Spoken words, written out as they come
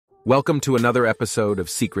Welcome to another episode of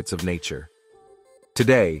Secrets of Nature.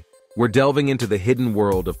 Today, we're delving into the hidden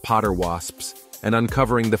world of potter wasps and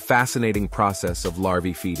uncovering the fascinating process of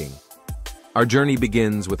larvae feeding. Our journey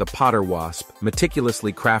begins with a potter wasp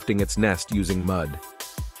meticulously crafting its nest using mud.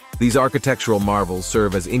 These architectural marvels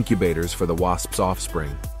serve as incubators for the wasp's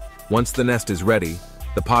offspring. Once the nest is ready,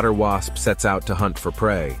 the potter wasp sets out to hunt for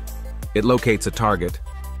prey. It locates a target,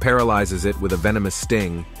 paralyzes it with a venomous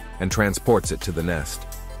sting, and transports it to the nest.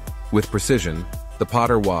 With precision, the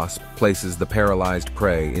potter wasp places the paralyzed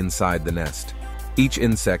prey inside the nest. Each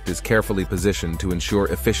insect is carefully positioned to ensure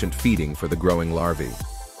efficient feeding for the growing larvae.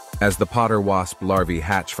 As the potter wasp larvae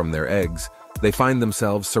hatch from their eggs, they find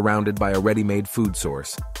themselves surrounded by a ready-made food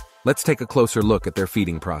source. Let's take a closer look at their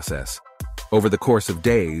feeding process. Over the course of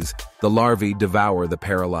days, the larvae devour the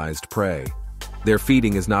paralyzed prey. Their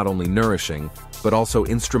feeding is not only nourishing, but also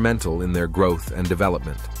instrumental in their growth and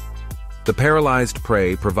development. The paralyzed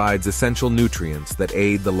prey provides essential nutrients that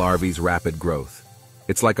aid the larvae's rapid growth.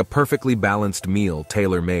 It's like a perfectly balanced meal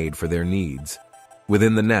tailor-made for their needs.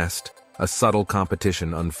 Within the nest, a subtle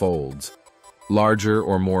competition unfolds. Larger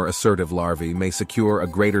or more assertive larvae may secure a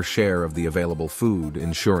greater share of the available food,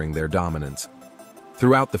 ensuring their dominance.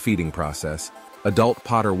 Throughout the feeding process, adult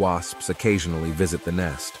potter wasps occasionally visit the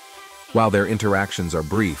nest. While their interactions are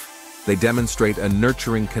brief, they demonstrate a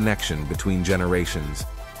nurturing connection between generations.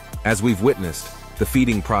 As we've witnessed, the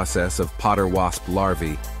feeding process of potter wasp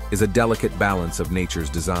larvae is a delicate balance of nature's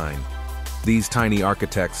design. These tiny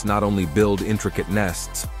architects not only build intricate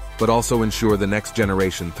nests, but also ensure the next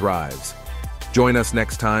generation thrives. Join us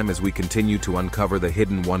next time as we continue to uncover the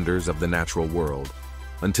hidden wonders of the natural world.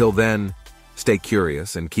 Until then, stay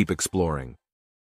curious and keep exploring.